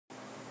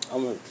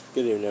Good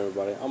evening,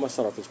 everybody. I'm gonna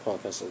start off this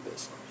podcast like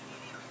this.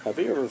 Have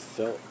you ever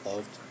felt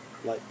loved?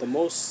 Like the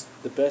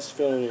best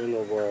feeling in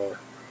the world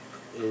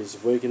is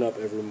waking up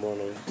every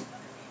morning,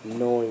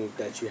 knowing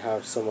that you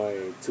have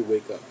somebody to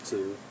wake up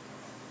to,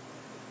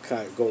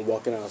 kind of going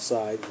walking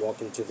outside,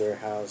 walking to their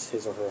house,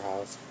 his or her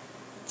house,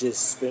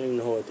 just spending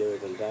the whole day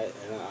with them.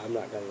 I'm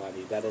not gonna lie to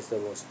you, that is the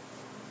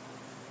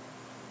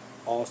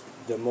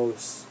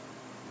most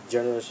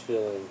generous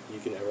feeling you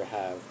can ever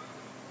have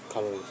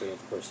coming with another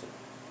person.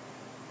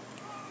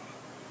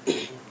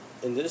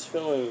 And this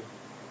feeling,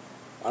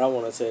 I don't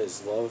want to say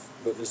it's love,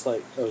 but it's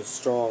like a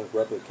strong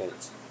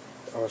replicant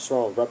or a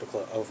strong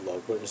replica of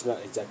love, but it's not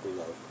exactly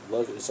love.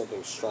 Love is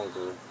something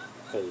stronger,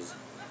 because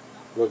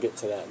we'll get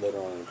to that later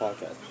on in the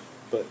podcast.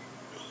 But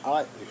I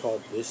like to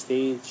call this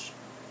stage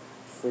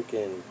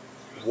freaking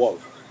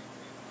love.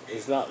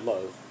 It's not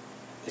love,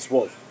 it's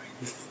love.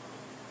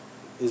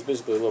 It's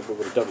basically love, but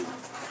with a W.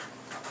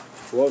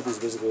 Love is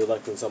basically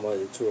electing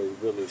somebody to a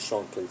really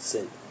strong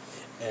consent,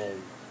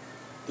 and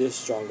this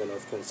strong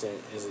enough consent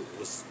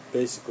is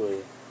basically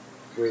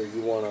where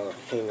you want to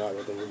hang out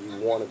with them, where you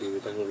want to be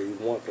with them, where you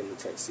want them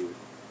to text you.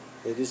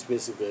 And this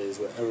basically is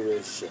what every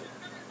relationship.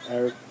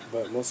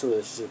 But most of the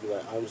relationships be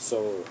like,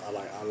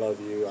 I love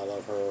you, I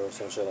love her, or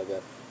some shit like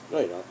that. No,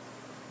 you don't.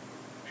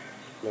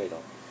 No, you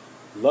don't.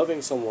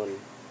 Loving someone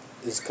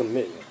is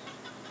commitment.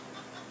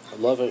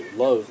 Love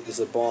is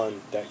a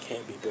bond that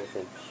can't be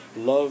broken.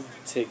 Love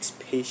takes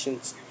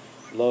patience.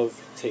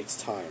 Love takes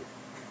time.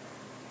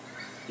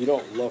 You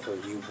don't love her,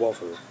 you love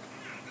her.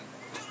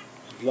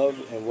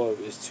 Love and love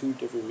is two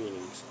different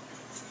meanings.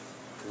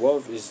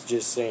 Love is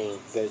just saying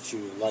that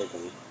you like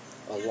them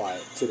a lot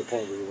to the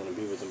point where you want to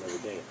be with them every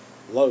day.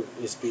 Love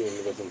is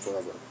being with them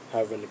forever,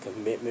 having a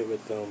commitment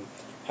with them,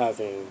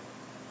 having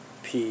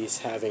peace,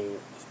 having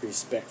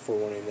respect for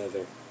one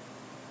another.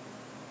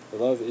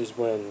 Love is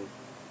when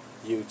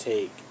you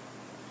take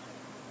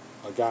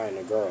a guy and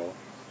a girl,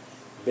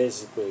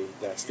 basically,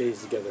 that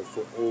stays together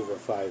for over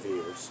 5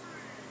 years,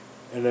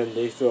 and then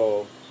they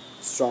feel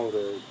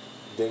stronger,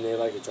 then they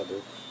like each other,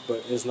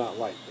 but it's not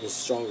like, it's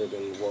stronger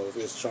than love,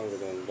 it's stronger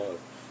than love.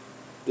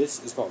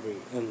 This is called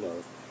being in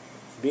love.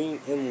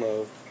 Being in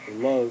love,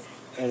 love,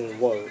 and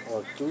in love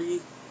are three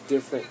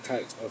different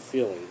types of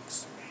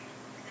feelings.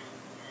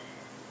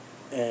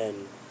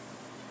 And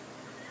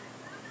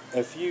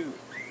if you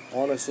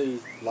honestly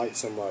like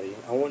somebody,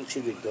 I want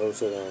you to go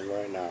to them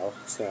right now,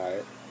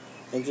 tonight,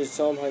 and just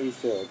tell them how you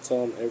feel.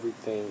 Tell them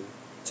everything.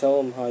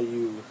 Tell them how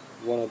you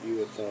want to be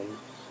with them.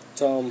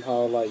 Tell them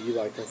how you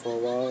like them for a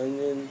while, and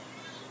then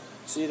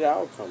see the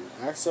outcome.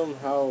 Ask them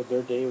how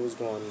their day was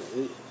going.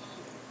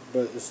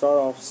 But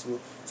start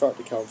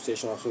the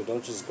conversation off, so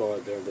don't just go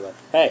out there and be like,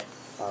 "Hey,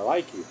 I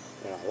like you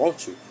and I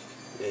want you.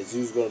 Is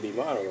you's gonna be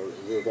mine, or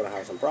we're gonna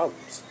have some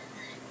problems."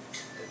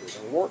 It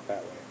doesn't work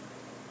that way.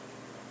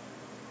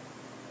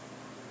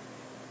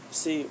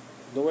 See,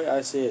 the way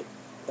I see it,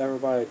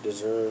 everybody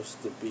deserves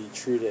to be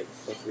treated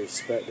with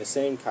respect, the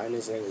same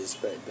kindness and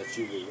respect that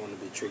you would want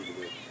to be treated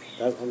with.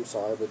 I'm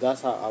sorry, but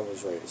that's how I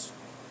was raised.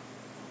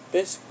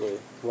 Basically,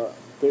 what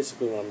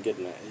I'm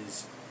getting at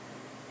is,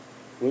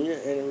 when you're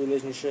in a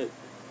relationship,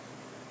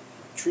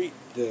 treat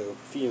the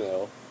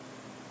female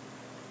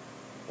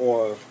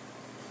or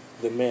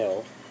the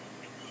male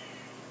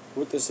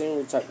with the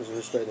same type of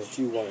respect that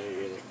you want in a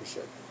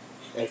relationship.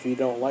 If you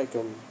don't like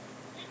them,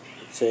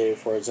 say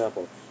for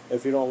example,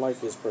 if you don't like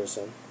this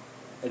person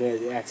and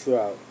then they ask you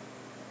out,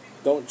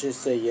 don't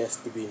just say yes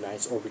to be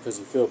nice or because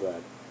you feel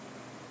bad.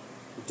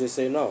 Just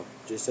say no.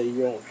 Just say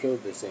you don't feel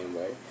the same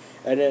way,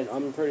 and then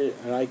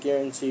I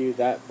guarantee you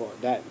that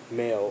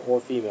male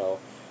or female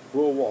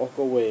will walk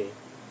away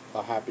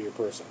a happier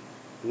person.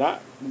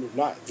 Not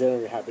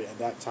generally happy at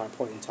that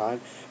point in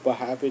time, but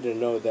happy to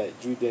know that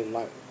you didn't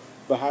like,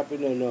 but happy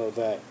to know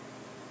that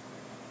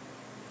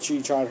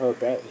she tried her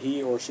best,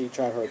 he or she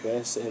tried her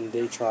best, and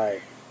they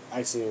tried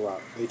icing you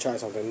out. They tried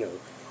something new.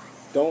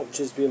 Don't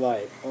just be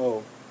like,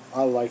 oh,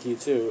 I like you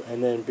too,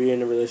 and then be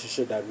in a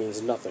relationship that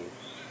means nothing.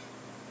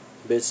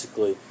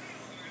 Basically,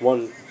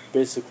 one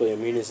basically a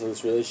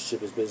meaningless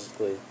relationship is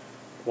basically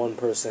one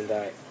person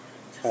that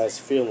has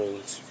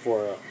feelings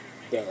for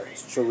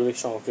really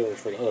strong feelings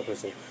for the other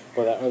person,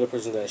 but that other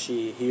person that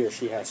he or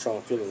she has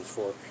strong feelings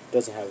for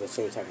doesn't have the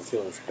same type of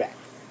feelings back.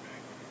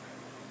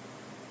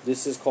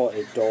 This is called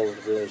a dull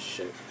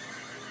relationship.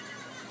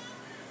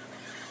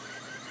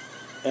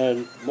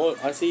 And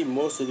I see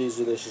most of these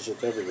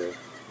relationships everywhere,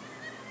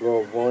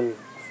 where one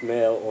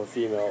male or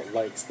female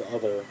likes the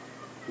other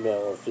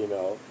male or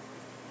female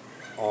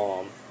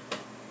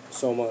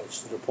so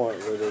much to the point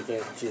where they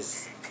can't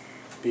just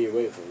be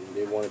away from them.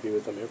 They want to be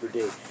with them every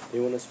day.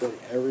 They want to spend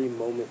every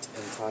moment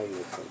in time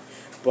with them.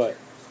 But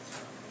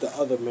the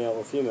other male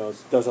or female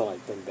doesn't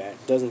like them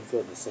back, doesn't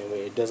feel the same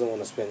way. It doesn't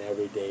want to spend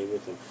every day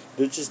with them.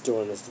 They're just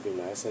doing this to be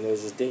nice, and they're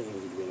just dating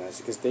you to be nice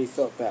because they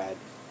felt bad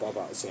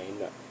about saying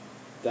no.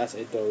 That's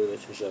a dull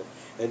relationship.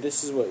 And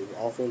this is what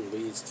often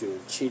leads to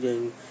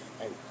cheating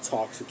and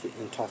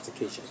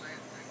intoxication.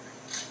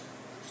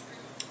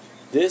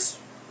 This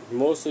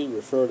mostly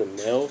refer to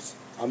males.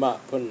 I'm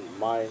not putting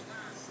my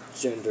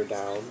gender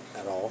down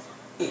at all,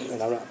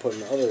 and I'm not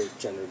putting the other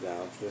gender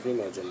down, the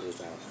female genders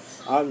down.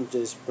 I'm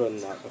just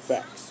putting out the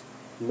facts.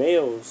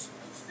 Males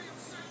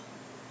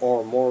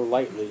are more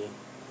likely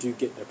to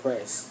get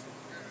depressed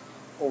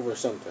over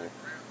something.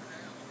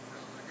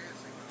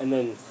 And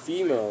then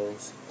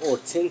females are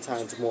 10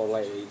 times more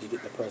likely to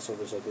get depressed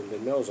over something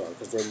than males are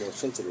because they're more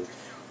sensitive.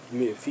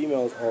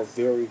 Females are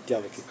very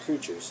delicate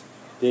creatures.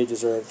 They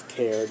deserve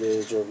care, they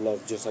deserve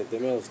love just like the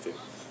males do.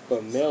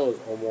 But males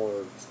are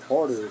more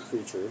harder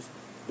creatures,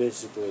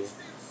 basically,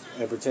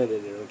 and pretend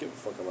that they don't give a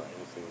fuck about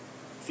anything.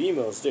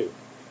 Females do.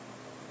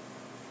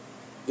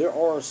 There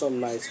are some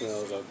nice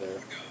males out there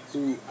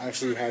who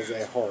actually has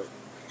a heart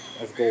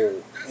of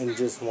gold and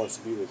just wants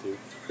to be with you.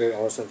 There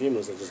are some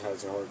females that just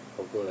has a heart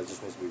of gold that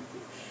just wants to be with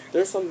you.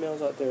 There's some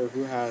males out there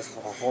who has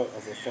a heart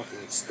of a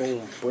fucking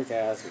stone brick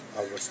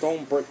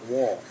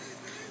wall.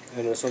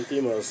 And there's some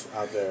females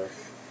out there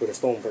with a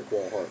stone brick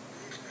wall heart.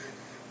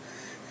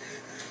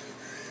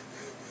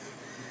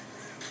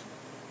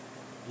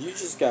 You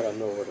just gotta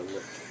know where to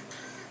look.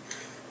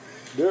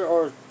 There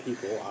are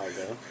people out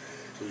there.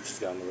 You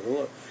just gotta know where to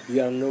look. You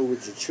gotta know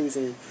what you're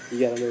choosing. You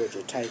gotta know what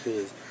your type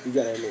is. You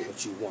gotta know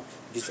what you want.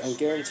 Because I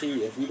guarantee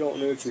you, if you don't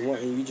know what you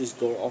want and you just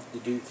go off the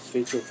dude's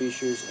facial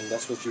features and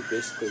that's what you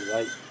basically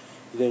like,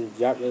 then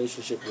that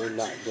relationship will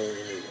not go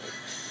anywhere.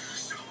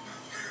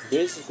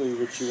 Basically,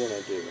 what you want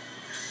to do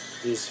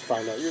is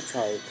find out your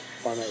type,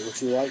 find out what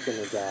you like in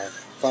a guy,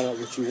 find out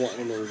what you want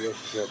in a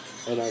relationship,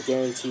 and I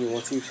guarantee you,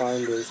 once you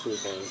find those three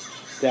things,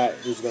 that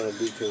is going to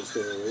lead to a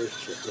stable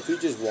relationship. If you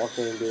just walk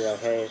in and be like,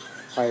 hey,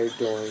 how you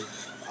doing?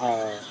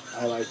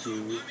 I like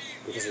you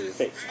because of your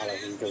face. I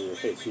like you because of your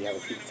face. You have a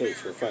cute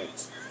face. We're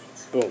friends.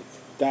 Boom.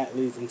 That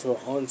leads into an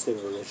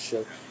unstable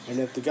relationship. And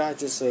if the guy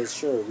just says,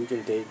 sure, we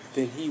can date,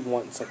 then he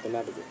wants something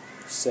out of it.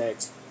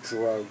 Sex,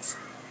 drugs,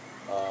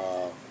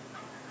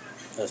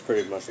 that's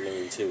pretty much the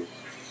main two.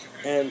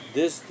 And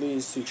this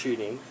leads to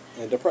cheating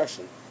and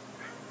depression.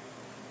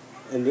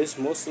 And this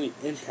mostly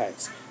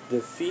impacts the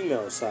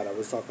female side I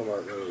was talking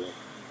about earlier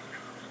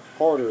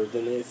harder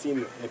than it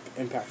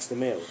impacts the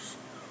males.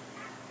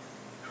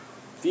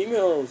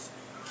 Females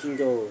can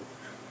go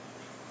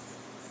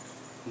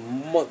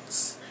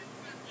months,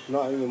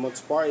 not even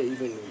months, probably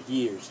even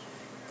years,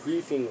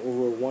 grieving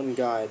over one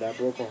guy that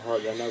broke her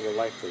heart that never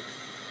liked her.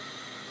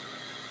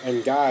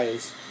 And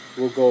guys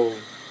will go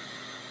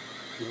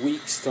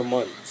weeks to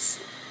months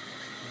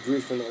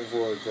grieving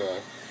over a girl.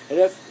 And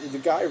if the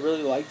guy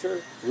really liked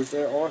her, which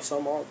there are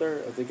some out there,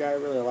 if the guy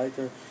really liked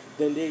her,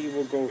 then they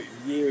will go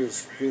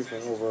years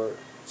grieving over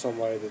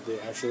somebody that they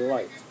actually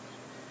liked.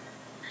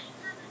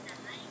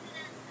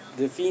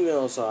 The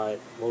female side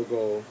will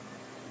go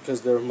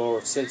because they're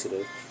more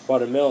sensitive, while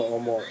the male are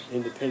more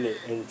independent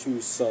and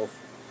too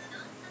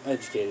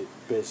self-educated,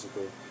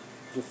 basically,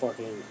 to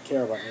fucking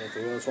care about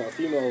anything else. While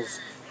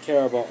females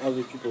care about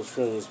other people's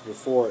feelings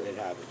before it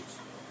happens.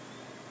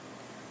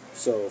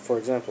 So, for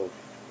example,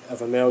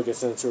 if a male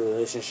gets into a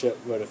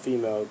relationship with a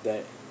female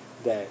that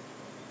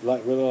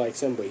really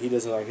likes him, but he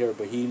doesn't like her,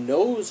 but he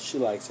knows she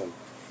likes him,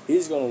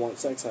 he's gonna want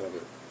sex out of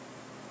her.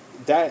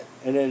 That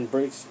and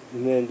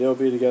then they'll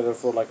be together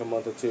for like a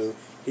month or two.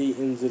 He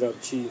ends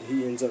up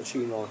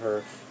cheating on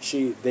her.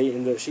 She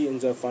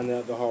ends up finding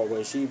out the hard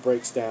way. She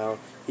breaks down.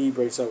 He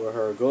breaks up with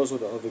her. Goes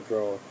with the other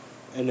girl,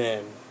 and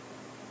then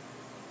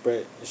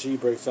she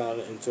breaks down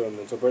into a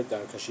mental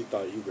breakdown because she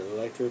thought you really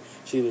liked her.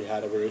 She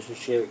had a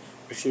relationship,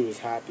 but she was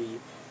happy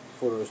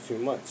for those 2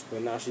 months.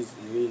 But now she's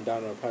leading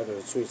down a path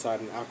of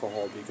suicide and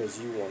alcohol because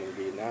you wanted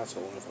to be an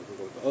asshole and fucking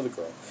go with the other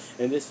girl.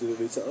 And this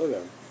leads to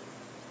other.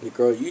 The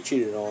girl you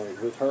cheated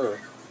on with her,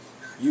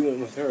 you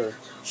went with her.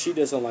 She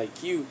doesn't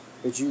like you,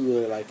 but you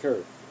really like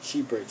her.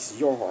 She breaks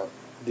your heart.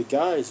 The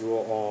guys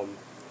will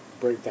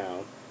break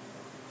down,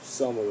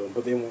 some of them,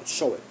 but they won't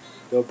show it.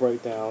 They'll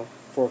break down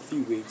for a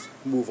few weeks,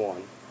 move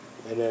on,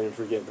 and then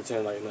forget,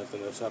 pretend like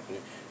nothing else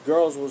happening.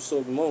 Girls will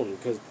still moan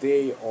because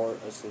they are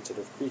a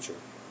sensitive creature.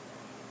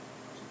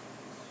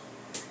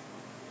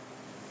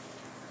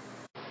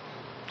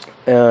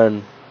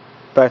 And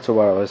back to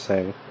what I was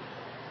saying.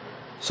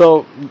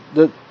 So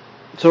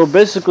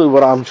basically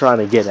what I'm trying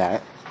to get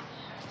at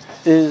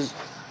is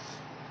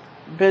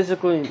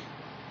basically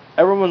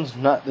everyone's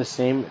not the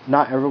same.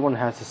 Not everyone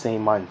has the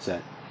same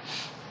mindset.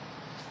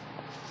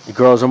 The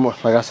girls are more,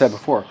 like I said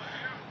before,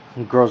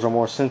 girls are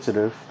more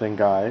sensitive than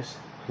guys.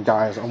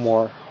 Guys are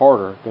more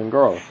harder than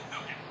girls.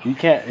 You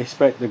can't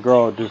expect the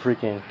girl to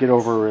freaking get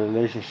over a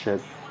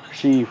relationship.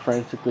 She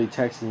frantically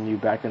texting you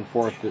back and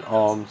forth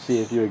to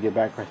see if you would get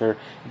back with her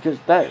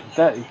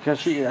because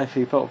she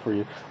actually felt for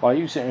you while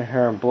you sitting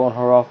here and blowing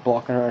her off,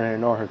 blocking her, and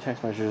ignoring her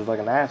text messages like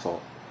an asshole.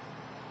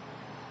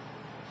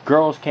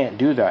 Girls can't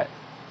do that.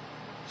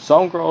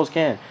 Some girls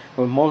can,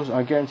 but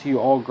I guarantee you,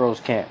 all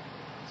girls can't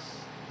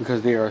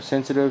because they are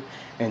sensitive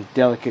and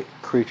delicate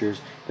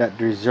creatures that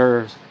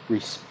deserves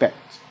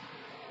respect.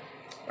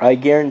 I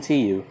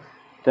guarantee you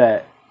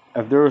that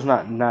if there was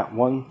not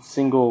one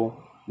single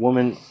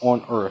woman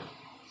on Earth,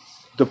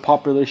 the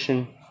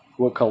population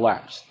would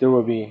collapse. There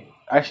would be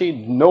Actually,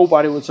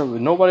 nobody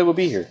would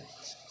be here.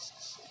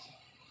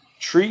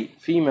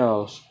 Treat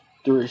females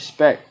the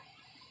respect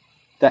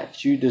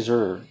that you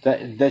deserve,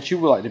 that you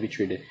would like to be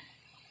treated,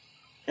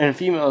 and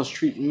females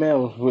treat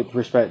males with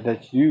respect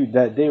that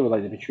they would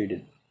like to be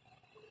treated.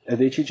 If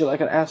they treat you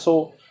like an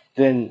asshole,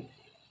 then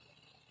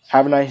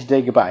have a nice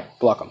day, goodbye,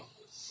 block them.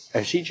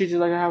 If she treats you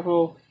like an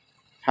asshole,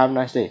 have a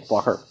nice day,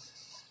 block her.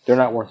 They're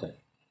not worth it.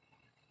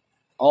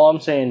 All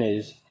I'm saying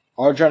is,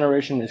 our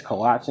generation is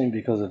collapsing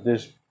because of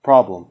this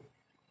problem.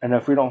 And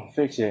if we don't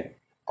fix it,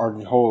 our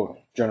whole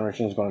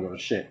generation is going to go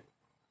to shit.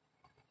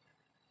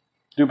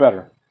 Do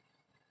better.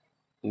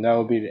 And that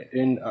will be the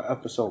end of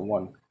episode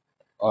 1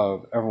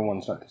 of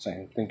Everyone's Not the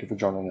Same. Thank you for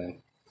joining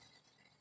in.